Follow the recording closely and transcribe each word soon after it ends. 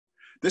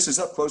This is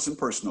Up Close and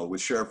Personal with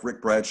Sheriff Rick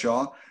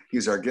Bradshaw.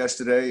 He's our guest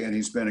today, and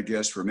he's been a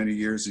guest for many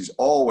years. He's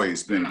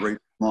always been great to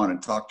come on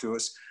and talk to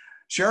us.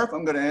 Sheriff,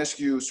 I'm going to ask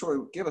you sort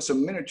of give us a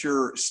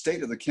miniature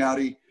state of the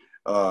county,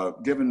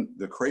 given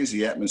the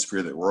crazy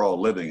atmosphere that we're all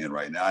living in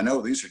right now. I know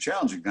these are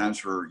challenging times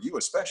for you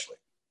especially.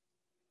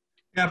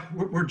 Yeah,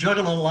 we're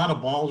juggling a lot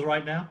of balls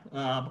right now.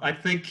 I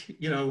think,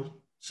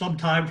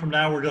 sometime from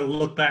now, we're going to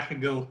look back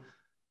and go,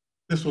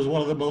 this was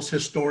one of the most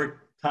historic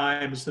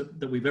times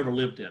that we've ever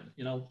lived in.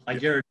 I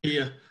guarantee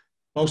you,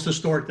 most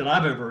historic that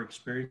I've ever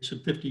experienced in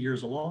 50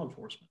 years of law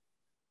enforcement.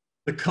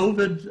 The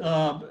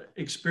COVID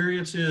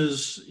experience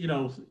is, you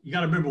got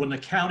to remember when the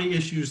county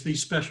issues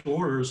these special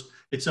orders,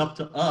 it's up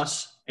to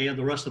us and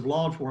the rest of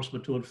law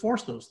enforcement to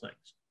enforce those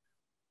things.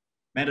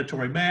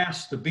 Mandatory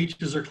masks, the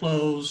beaches are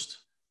closed,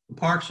 the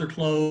parks are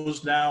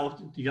closed now,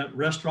 you got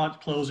restaurant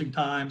closing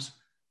times,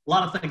 a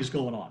lot of things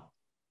going on.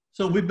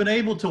 So we've been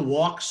able to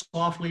walk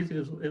softly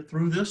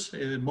through this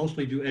and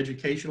mostly do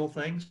educational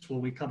things.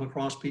 When we come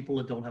across people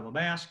that don't have a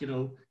mask,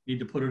 you need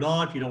to put it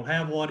on. If you don't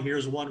have one,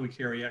 here's one, we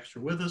carry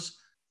extra with us.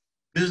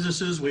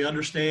 Businesses, we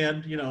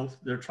understand,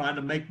 they're trying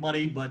to make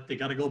money, but they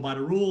got to go by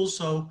the rules.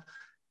 So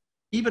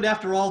even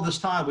after all this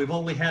time, we've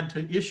only had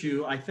to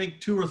issue, I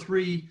think, 2 or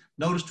 3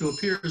 notice to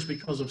appears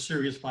because of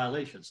serious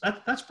violations.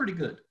 That's pretty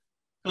good.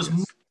 Because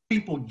most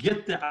people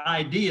get the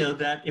idea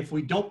that if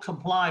we don't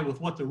comply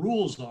with what the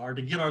rules are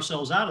to get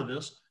ourselves out of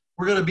this,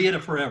 we're going to be in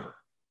it forever.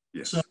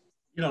 Yes. So,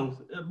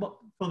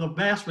 for the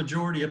vast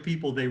majority of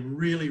people, they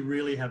really,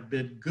 really have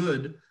been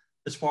good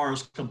as far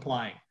as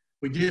complying.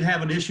 We did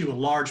have an issue with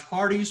large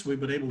parties. We've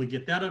been able to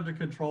get that under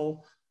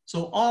control.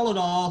 So all in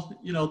all,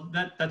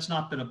 that's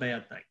not been a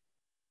bad thing.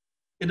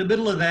 In the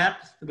middle of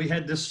that, we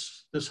had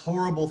this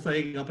horrible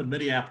thing up in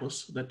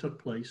Minneapolis that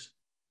took place,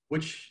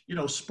 which,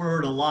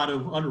 spurred a lot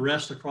of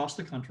unrest across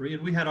the country.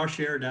 And we had our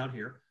share down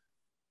here.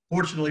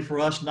 Fortunately for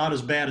us, not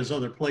as bad as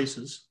other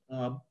places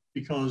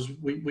because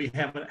we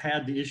haven't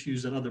had the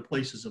issues that other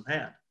places have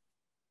had.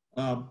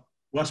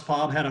 West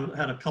Palm had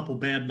a couple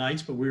bad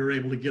nights, but we were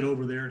able to get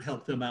over there and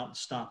help them out and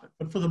stop it.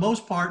 But for the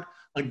most part,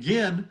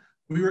 again,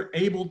 we were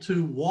able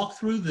to walk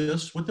through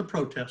this with the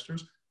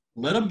protesters,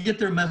 let them get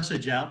their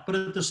message out, but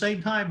at the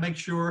same time, make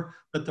sure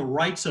that the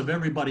rights of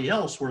everybody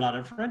else were not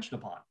infringed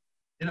upon.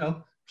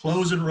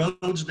 Closing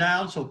roads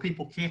down so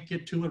people can't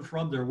get to and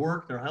from their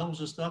work, their homes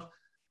and stuff,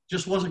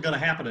 just wasn't going to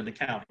happen in the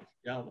county.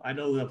 I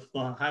know that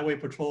the Highway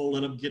Patrol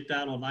let them get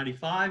down on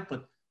 95,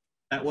 but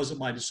that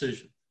wasn't my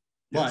decision.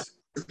 Yes.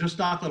 But we're just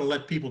not going to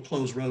let people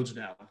close roads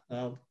down.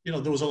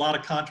 There was a lot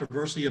of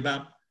controversy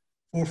about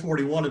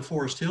 441 and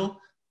Forest Hill.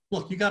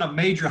 Look, you got a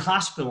major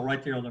hospital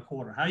right there on the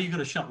corner. How are you going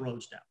to shut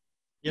roads down?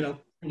 You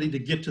need to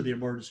get to the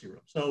emergency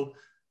room. So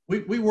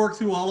we worked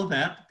through all of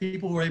that.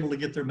 People were able to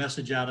get their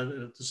message out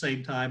at the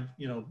same time.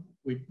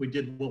 We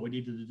did what we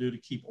needed to do to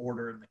keep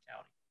order in the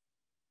county.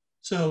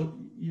 So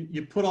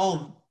you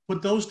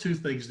put those 2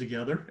 things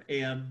together,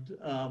 and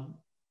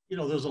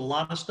there's a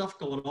lot of stuff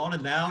going on.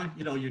 And now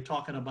you're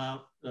talking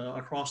about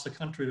across the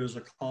country. There's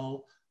a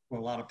call for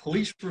a lot of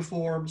police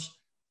reforms,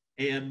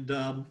 and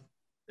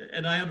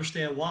I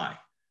understand why.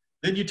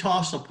 Then you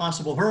toss a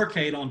possible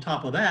hurricane on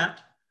top of that.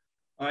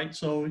 All right,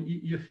 so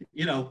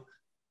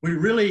we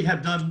really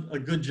have done a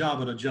good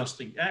job at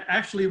adjusting.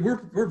 Actually,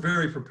 we're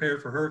very prepared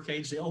for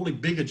hurricanes. The only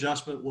big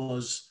adjustment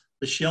was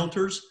the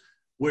shelters,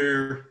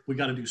 where we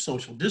got to do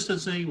social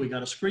distancing. We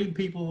got to screen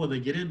people when they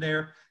get in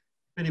there.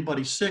 If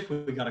anybody's sick,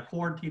 we got to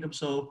quarantine them.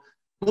 So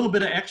a little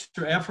bit of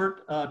extra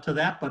effort to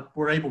that, but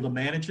we're able to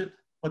manage it.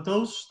 But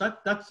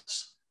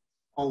that's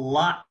a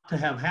lot to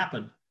have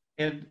happen.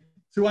 And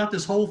throughout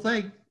this whole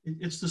thing,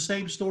 it's the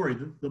same story.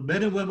 The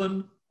men and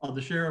women of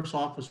the sheriff's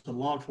office and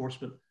law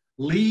enforcement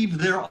leave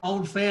their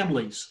own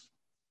families.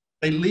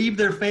 They leave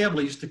their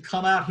families to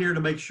come out here to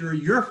make sure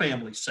your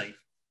family's safe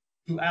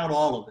throughout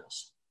all of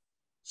this.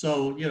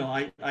 So,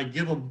 I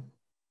give them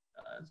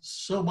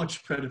so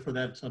much credit for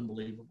that. It's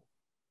unbelievable.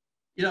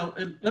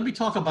 And let me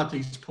talk about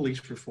these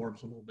police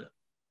reforms a little bit.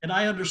 And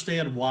I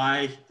understand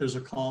why there's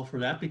a call for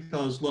that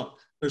because, look,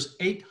 there's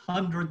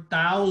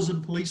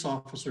 800,000 police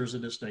officers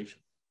in this nation,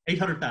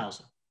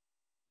 800,000.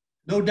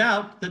 No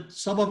doubt that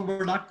some of them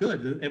are not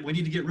good and we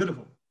need to get rid of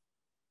them.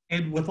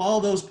 And with all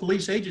those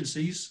police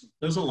agencies,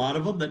 there's a lot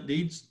of them that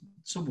needs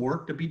some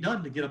work to be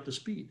done to get up to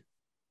speed.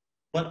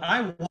 But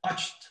I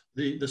watched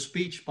the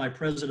speech by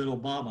President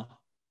Obama,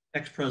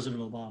 ex-President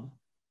Obama,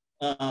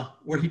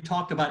 where he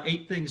talked about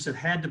 8 things that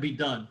had to be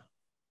done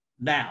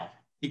now.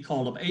 He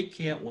called them 8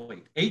 can't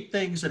wait. 8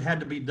 things that had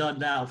to be done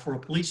now for a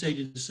police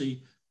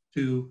agency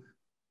to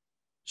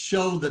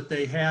show that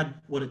they had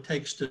what it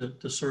takes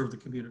to serve the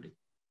community.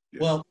 Yeah.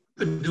 Well,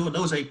 we've been doing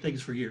those 8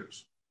 things for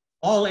years,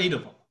 all 8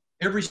 of them.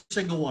 Every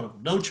single one of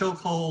them. No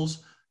chokeholds,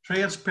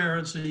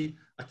 transparency,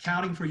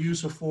 accounting for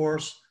use of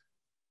force,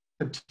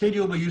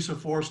 continuum of use of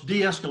force,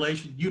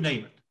 de-escalation, you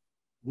name it.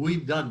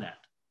 We've done that.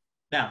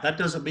 Now, that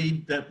doesn't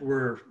mean that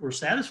we're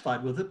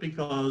satisfied with it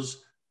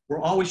because we're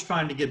always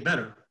trying to get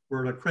better.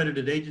 We're an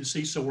accredited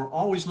agency, so we're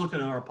always looking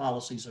at our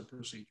policies and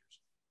procedures.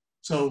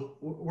 So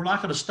we're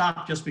not going to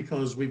stop just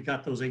because we've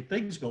got those 8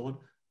 things going,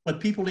 but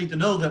people need to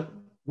know that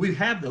we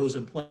have those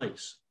in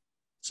place.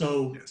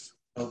 So Yes.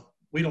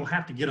 we don't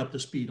have to get up to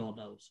speed on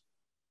those.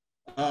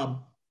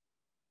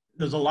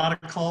 There's a lot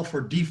of call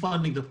for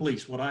defunding the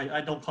police. What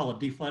I don't call it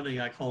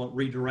defunding, I call it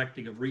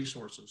redirecting of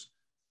resources.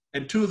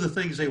 And 2 of the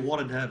things they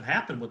wanted to have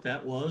happen with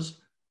that was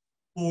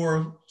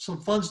for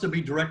some funds to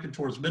be directed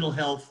towards mental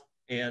health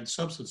and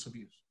substance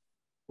abuse.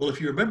 Well, if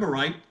you remember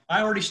right,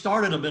 I already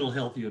started a mental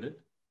health unit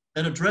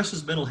that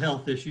addresses mental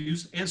health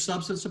issues and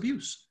substance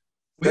abuse.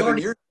 We 7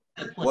 already years,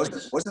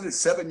 wasn't it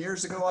 7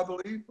 years ago, I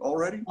believe,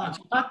 already?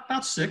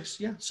 about 6,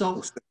 yeah.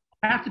 So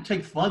I have to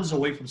take funds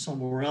away from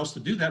somewhere else to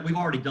do that. We've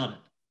already done it,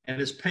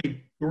 and it's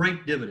paid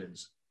great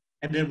dividends.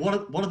 And then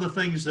one of the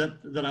things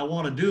that I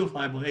want to do if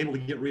I'm able to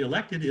get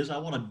reelected is I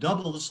want to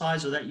double the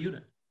size of that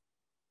unit,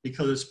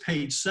 because it's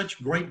paid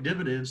such great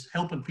dividends,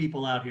 helping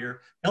people out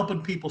here,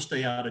 helping people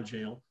stay out of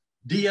jail,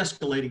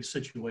 de-escalating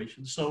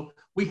situations. So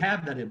we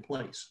have that in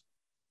place.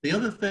 The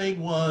other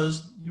thing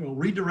was,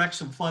 redirect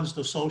some funds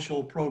to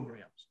social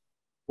programs.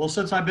 Well,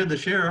 since I've been the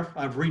sheriff,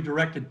 I've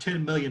redirected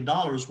 $10 million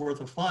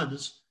worth of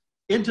funds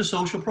into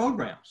social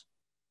programs,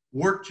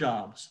 work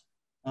jobs,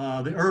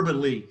 the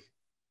Urban League,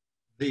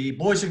 the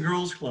Boys and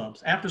Girls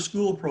Clubs, after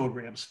school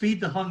programs,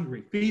 feed the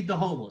hungry, feed the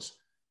homeless.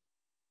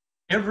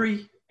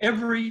 Every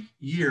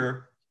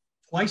year,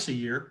 twice a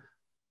year,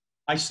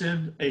 I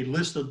send a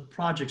list of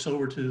projects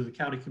over to the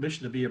county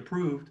commission to be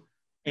approved,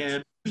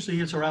 and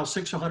usually it's around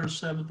 $600,000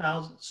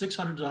 to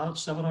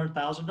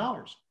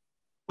 $700,000.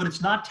 But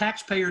it's not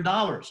taxpayer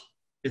dollars;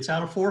 it's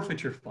out of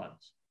forfeiture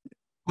funds.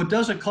 What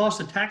doesn't cost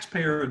the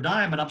taxpayer a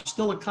dime, and I'm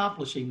still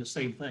accomplishing the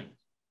same thing.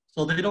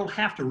 So they don't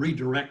have to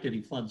redirect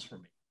any funds for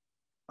me.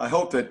 I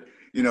hope that,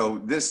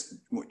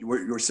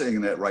 you're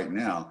saying that right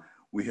now,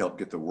 we help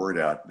get the word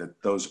out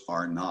that those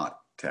are not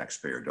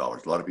taxpayer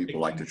dollars. A lot of people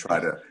like to try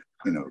to,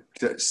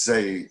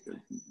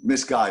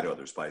 misguide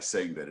others by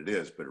saying that it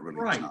is, but it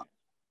really is not.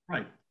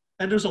 Right.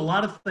 And there's a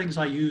lot of things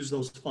I use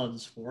those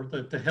funds for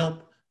to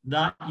help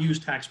not use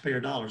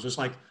taxpayer dollars. It's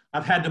like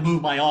I've had to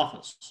move my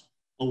office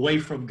away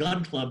from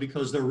Gun Club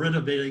because they're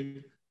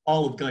renovating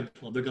all of Gun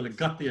Club. They're going to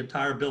gut the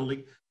entire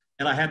building.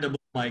 And I had to move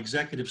my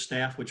executive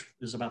staff, which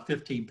is about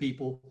 15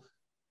 people,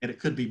 and it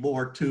could be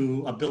more,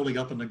 to a building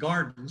up in the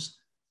gardens,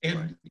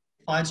 and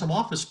find some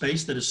office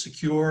space that is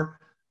secure.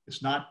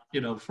 It's not,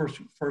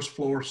 first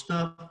floor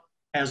stuff,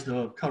 has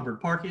the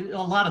covered parking,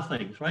 a lot of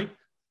things, right?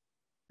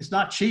 It's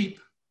not cheap,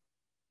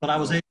 but I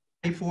was able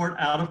to pay for it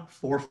out of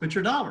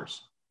forfeiture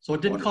dollars. So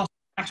it didn't cost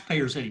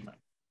taxpayers anything,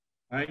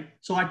 right?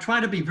 So I try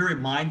to be very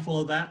mindful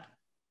of that,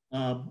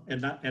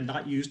 and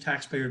not use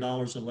taxpayer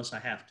dollars unless I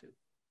have to.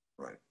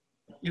 Right.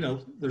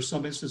 There's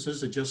some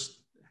instances it just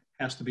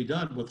has to be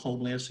done with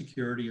Homeland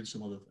Security and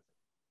some other things.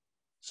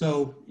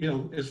 So,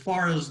 as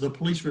far as the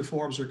police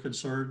reforms are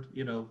concerned,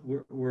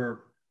 we're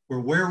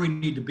where we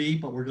need to be,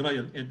 but we're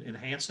going to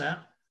enhance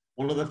that.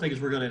 One of the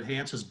things we're going to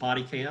enhance is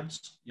body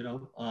cams.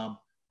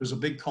 There's a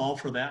big call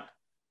for that.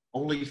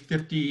 Only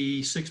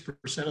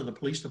 56% of the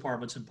police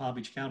departments in Palm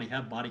Beach County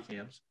have body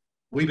cams.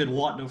 We've been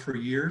wanting them for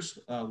years.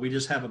 We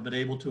just haven't been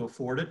able to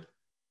afford it.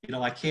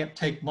 I can't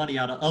take money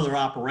out of other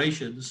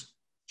operations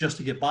just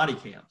to get body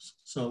cams.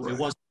 So It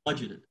wasn't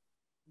budgeted,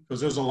 because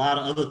there's a lot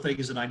of other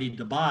things that I need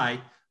to buy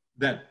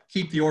that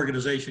keep the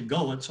organization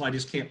going. So I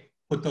just can't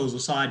put those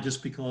aside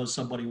just because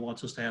somebody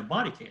wants us to have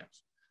body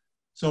cams.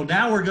 So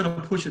now we're going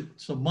to push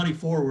some money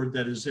forward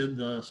that is in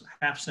the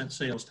half-cent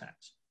sales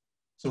tax.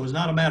 So it's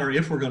not a matter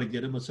if we're going to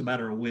get them, it's a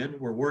matter of when.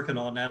 We're working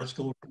on that. It's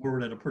going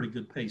forward at a pretty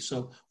good pace.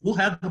 So we'll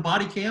have the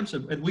body cams,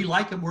 and we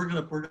like them. We're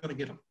going to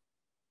get them.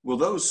 Will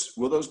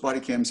those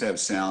body cams have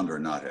sound or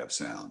not have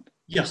sound?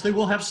 Yes, they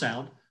will have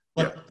sound.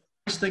 But the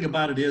nice thing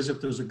about it is,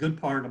 if there's a good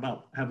part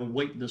about having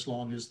waited this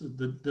long, is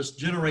this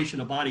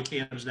generation of body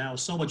cams now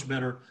is so much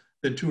better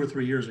than 2 or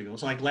 3 years ago.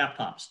 It's like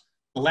laptops.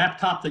 The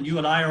laptop that you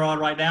and I are on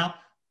right now,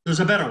 there's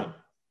a better one,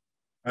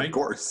 right? Of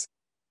course.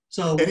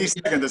 So any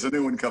second there's a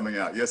new one coming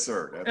out. Yes,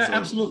 sir.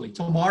 Absolutely.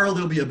 Tomorrow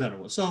there'll be a better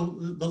one. So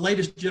the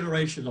latest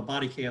generation of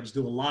body cams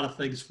do a lot of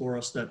things for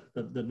us that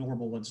the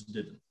normal ones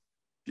didn't.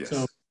 Yes.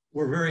 So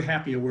we're very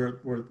happy where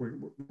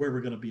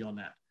we're going to be on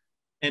that.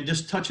 And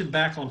just touching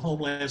back on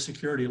Homeland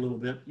Security a little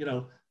bit,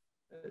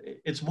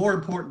 it's more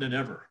important than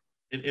ever.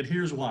 And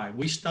here's why.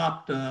 We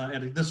stopped,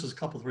 and this was a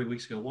couple, 3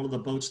 weeks ago, one of the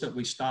boats that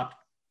we stopped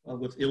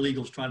with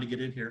illegals trying to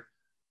get in here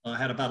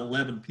had about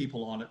 11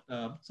 people on it,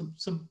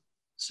 some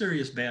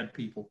serious bad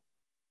people.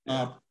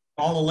 All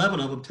 11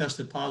 of them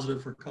tested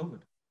positive for COVID.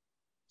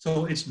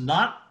 So it's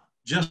not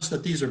just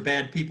that these are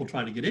bad people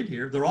trying to get in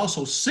here. They're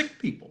also sick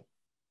people.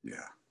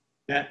 Yeah.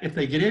 That if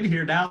they get in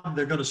here now,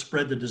 they're going to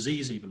spread the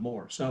disease even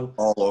more. So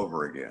all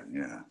over again,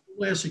 yeah.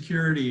 Homeland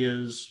Security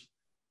is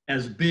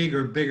as big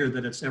or bigger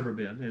than it's ever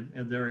been,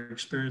 and they're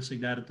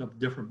experiencing that at the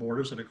different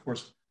borders. And of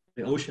course,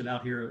 the ocean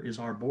out here is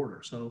our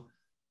border. So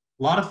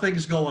a lot of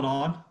things going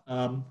on.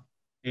 I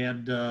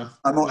want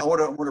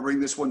to bring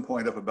this one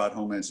point up about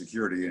Homeland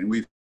Security, and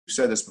we've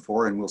said this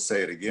before and we'll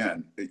say it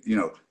again. You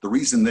know, the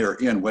reason they're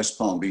in West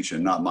Palm Beach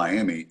and not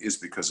Miami is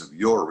because of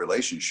your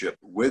relationship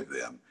with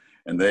them.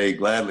 And they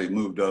gladly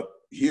moved up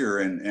here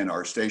and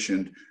are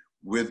stationed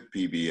with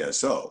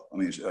PBSO. I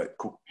mean,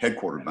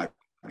 headquartered might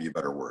be a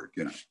better word,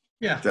 you know.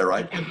 Yeah. Is that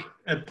right?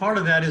 And part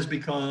of that is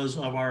because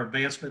of our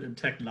advancement in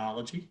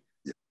technology,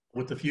 yeah,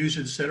 with the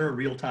Fusion Center of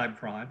Real-Time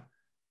Crime,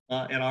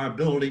 and our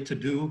ability to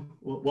do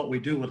what we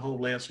do with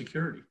Homeland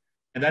Security.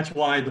 And that's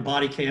why the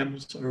body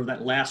cams are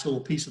that last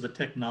little piece of the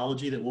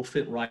technology that will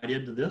fit right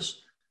into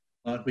this,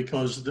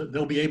 because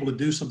they'll be able to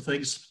do some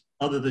things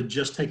other than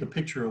just take a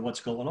picture of what's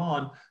going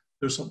on.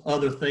 There's some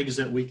other things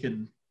that we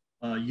can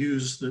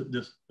use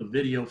the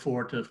video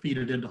for to feed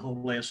it into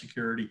Homeland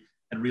Security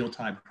and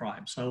real-time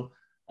crime. So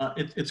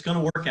it's going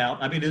to work out.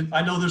 I mean,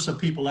 I know there's some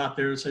people out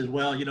there that says,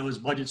 well, you know, his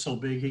budget's so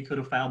big, he could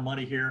have found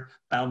money here,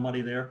 found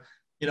money there.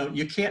 You know,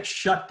 you can't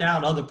shut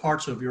down other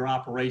parts of your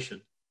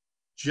operation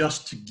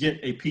just to get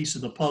a piece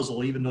of the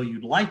puzzle. Even though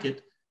you'd like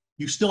it,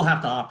 you still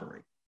have to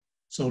operate.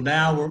 So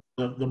now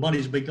the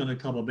money's going to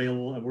come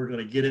available and we're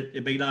going to get it.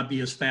 It may not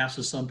be as fast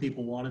as some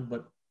people wanted,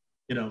 but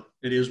you know,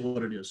 it is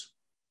what it is.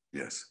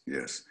 Yes,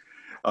 yes.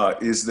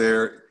 Is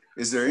there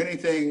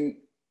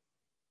anything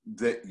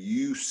that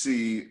you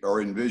see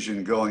or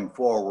envision going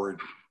forward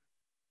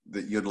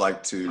that you'd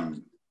like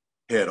to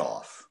head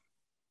off?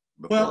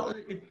 Well,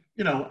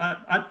 you know,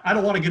 I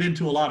don't want to get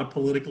into a lot of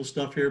political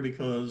stuff here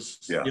because,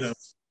 yeah, you know,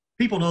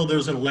 people know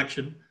there's an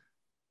election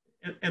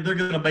and they're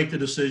going to make the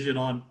decision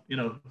on, you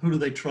know, who do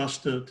they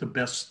trust to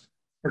best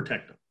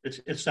protect them.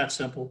 It's that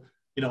simple.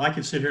 You know, I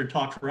can sit here and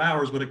talk for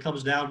hours, but it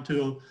comes down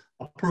to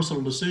a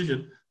personal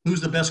decision.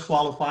 Who's the best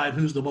qualified?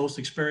 Who's the most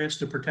experienced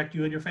to protect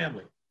you and your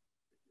family?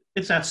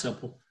 It's that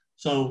simple.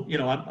 So, you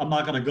know, I'm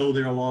not going to go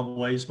there a long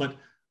ways, but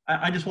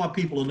I just want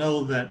people to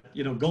know that,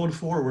 you know, going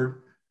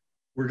forward,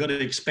 we're going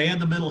to expand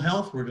the mental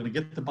health. We're going to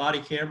get the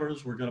body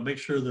cameras. We're going to make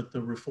sure that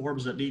the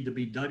reforms that need to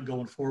be done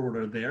going forward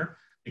are there,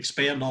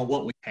 expand on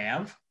what we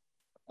have,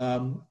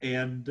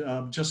 and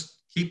just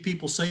keep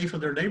people safe in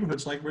their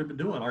neighborhoods like we've been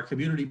doing. Our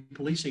community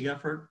policing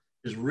effort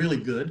is really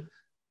good,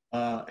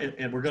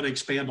 and we're going to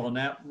expand on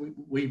that.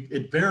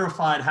 It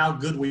verified how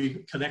good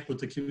we connect with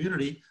the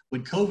community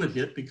when COVID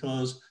hit,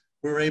 because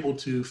we were able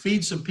to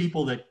feed some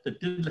people that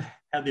didn't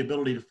have the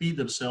ability to feed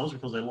themselves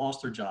because they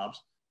lost their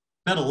jobs.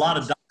 Met a lot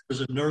of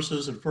doctors and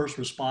nurses and first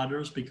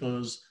responders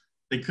because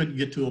they couldn't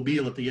get to a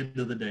meal at the end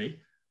of the day.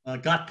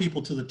 Got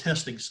people to the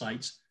testing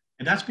sites.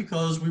 And that's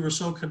because we were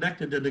so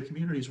connected to the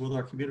communities with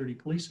our community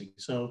policing.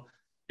 So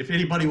if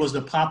anybody was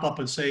to pop up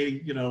and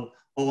say, you know,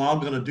 oh, I'm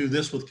going to do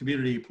this with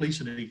community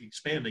policing and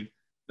expanding,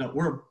 no,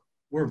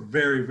 we're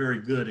very, very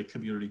good at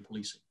community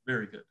policing.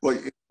 Very good. Well,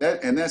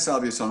 that's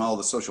obvious on all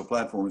the social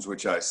platforms,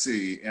 which I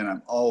see, and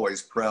I'm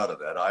always proud of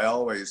that. I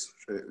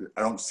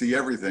don't see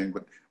everything,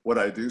 but what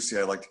I do see,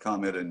 I like to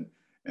comment and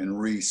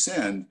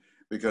resend,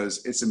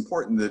 because it's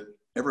important that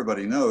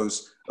everybody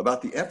knows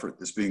about the effort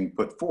that's being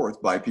put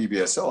forth by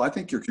PBSO. I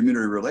think your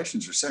community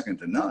relations are second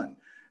to none.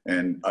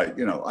 And I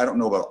don't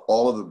know about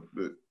all of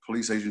the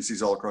police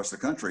agencies all across the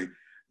country,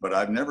 but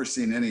I've never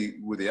seen any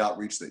with the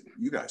outreach that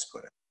you guys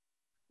put in.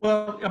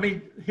 Well, I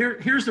mean,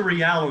 here's the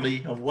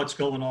reality of what's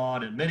going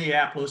on in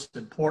Minneapolis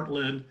and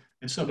Portland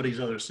and some of these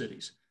other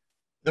cities.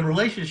 The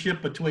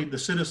relationship between the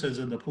citizens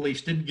and the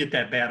police didn't get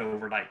that bad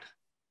overnight,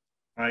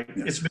 right?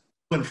 Yes. It's been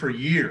going for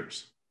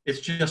years. It's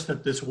just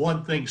that this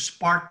one thing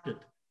sparked it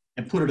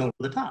and put it over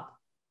the top,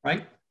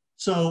 right?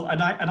 So,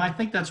 and I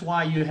think that's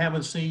why you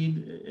haven't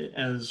seen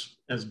as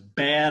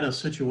bad a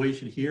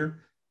situation here,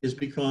 is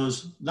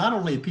because not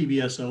only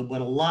PBSO,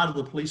 but a lot of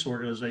the police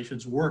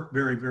organizations work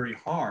very, very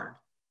hard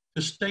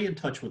to stay in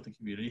touch with the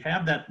community,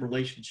 have that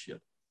relationship,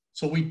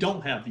 so we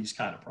don't have these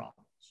kind of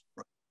problems,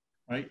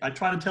 right? I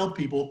try to tell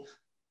people,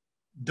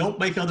 don't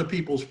make other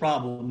people's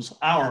problems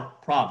our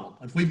problem.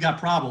 If we've got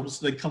problems,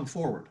 they come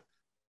forward.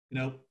 You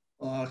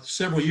know,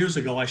 several years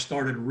ago, I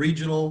started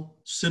regional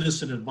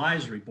citizen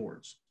advisory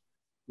boards,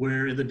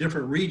 where in the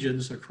different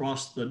regions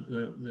across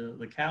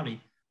the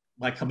county,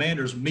 my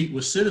commanders meet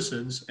with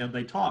citizens and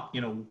they talk,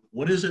 you know,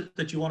 what is it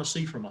that you want to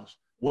see from us?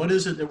 What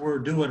is it that we're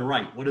doing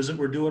right? What is it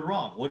we're doing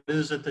wrong? What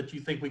is it that you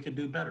think we can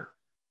do better?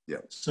 Yeah.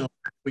 So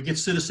we get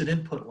citizen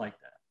input like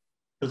that,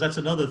 because that's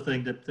another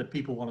thing that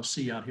people want to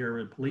see out here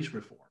in police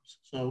reforms.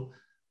 So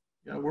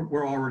yeah,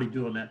 we're already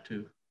doing that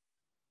too.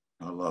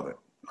 I love it.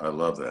 I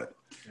love that.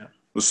 Yeah.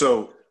 Well,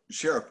 so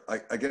Sheriff,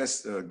 I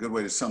guess a good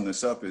way to sum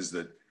this up is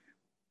that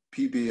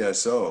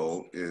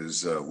PBSO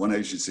is one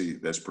agency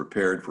that's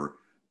prepared for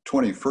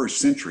 21st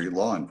century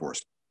law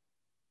enforcement.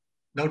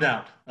 No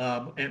doubt.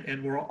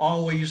 And we're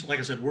always, like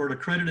I said, we're an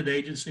accredited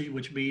agency,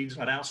 which means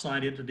an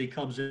outside entity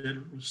comes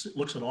in,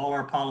 looks at all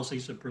our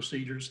policies and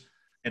procedures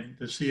and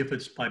to see if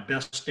it's by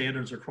best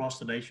standards across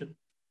the nation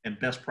and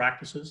best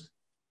practices.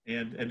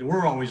 And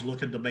we're always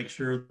looking to make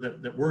sure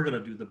that we're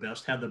going to do the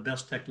best, have the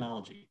best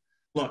technology.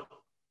 Look,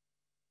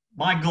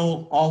 my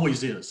goal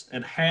always is,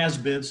 and has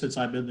been since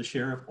I've been the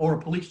sheriff or a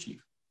police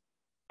chief,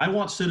 I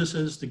want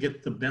citizens to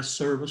get the best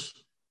service,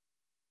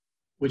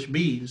 which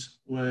means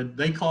when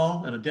they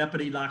call and a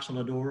deputy knocks on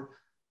the door,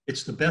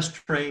 it's the best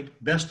trained,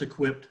 best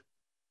equipped,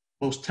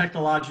 most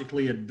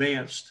technologically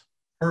advanced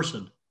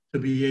person to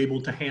be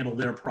able to handle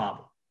their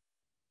problem,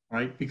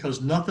 right?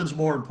 Because nothing's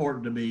more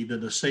important to me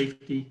than the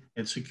safety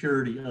and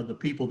security of the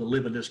people that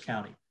live in this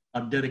county.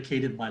 I've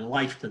dedicated my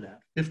life to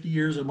that, 50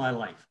 years of my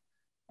life,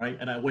 right?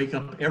 And I wake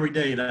up every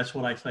day, and that's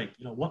what I think.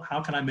 You know,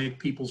 how can I make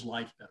people's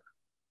life better?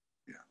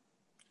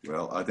 Yeah.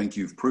 Well, I think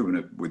you've proven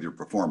it with your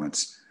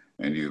performance,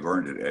 and you've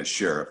earned it as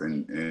sheriff,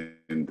 and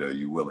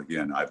you will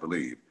again, I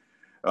believe.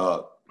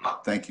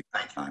 Thank you.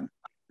 I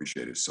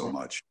appreciate it so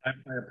much. I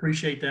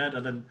appreciate that,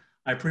 and then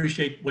I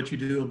appreciate what you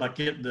do about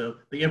getting the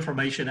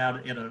information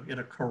out in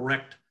a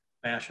correct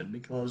fashion,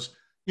 because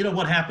you know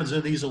what happens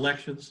in these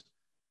elections.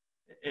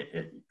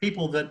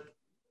 People that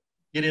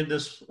get in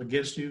this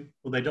against you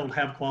when they don't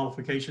have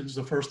qualifications,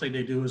 the first thing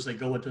they do is they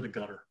go into the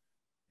gutter.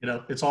 You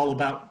know, it's all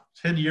about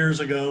 10 years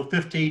ago,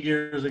 15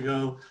 years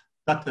ago,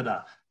 da da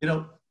da. You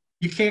know,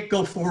 you can't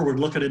go forward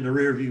looking in the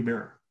rearview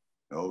mirror.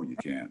 No, you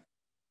can't.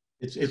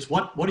 It's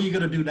what are you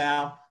going to do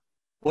now?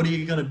 What are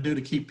you going to do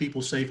to keep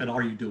people safe, and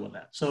are you doing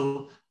that?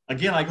 So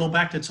again, I go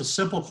back to, it's a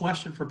simple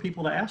question for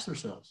people to ask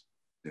themselves.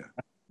 Yeah.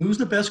 Who's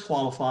the best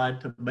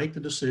qualified to make the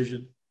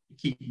decision to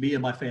keep me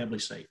and my family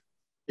safe?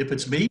 If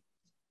it's me,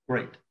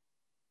 great.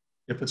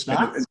 If it's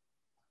not,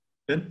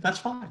 then that's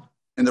fine.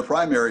 And the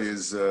primary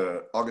is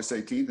August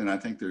 18th, and I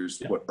think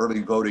there's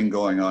early voting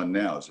going on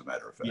now, as a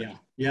matter of fact.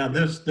 Yeah.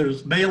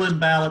 There's mail-in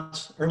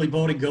ballots. Early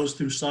voting goes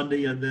through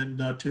Sunday, and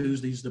then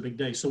Tuesday's the big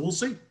day. So we'll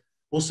see.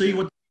 We'll see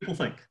what people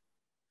think.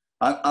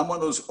 I'm one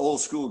of those old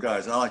school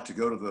guys. I like to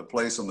go to the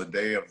place on the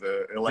day of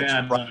the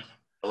election,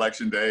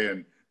 election day,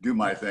 and do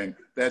my thing.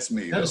 That's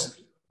me, though.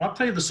 I'll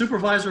tell you, the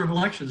supervisor of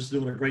elections is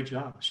doing a great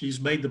job.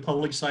 She's made the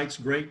polling sites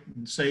great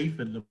and safe,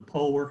 and the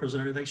poll workers and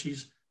everything.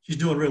 She's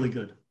doing really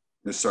good.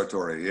 Ms.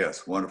 Sartori,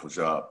 yes, wonderful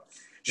job.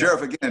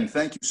 Sheriff, again,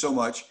 thank you so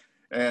much.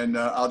 And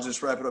I'll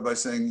just wrap it up by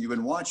saying you've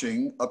been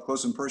watching Up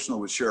Close and Personal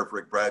with Sheriff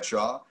Rick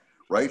Bradshaw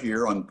right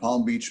here on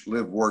Palm Beach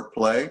Live, Work,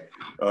 Play.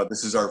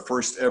 This is our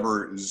first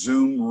ever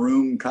Zoom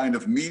room kind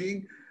of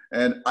meeting,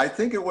 and I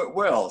think it went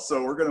well.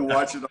 So we're going to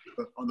watch it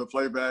on the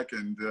playback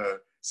and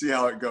see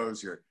how it goes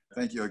here.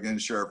 Thank you again,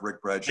 Sheriff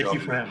Rick Bradshaw. Thank you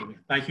for having me.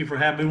 Thank you for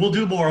having me. We'll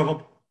do more of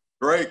them.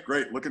 Great,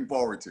 great. Looking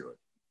forward to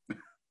it.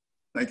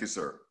 Thank you,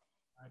 sir.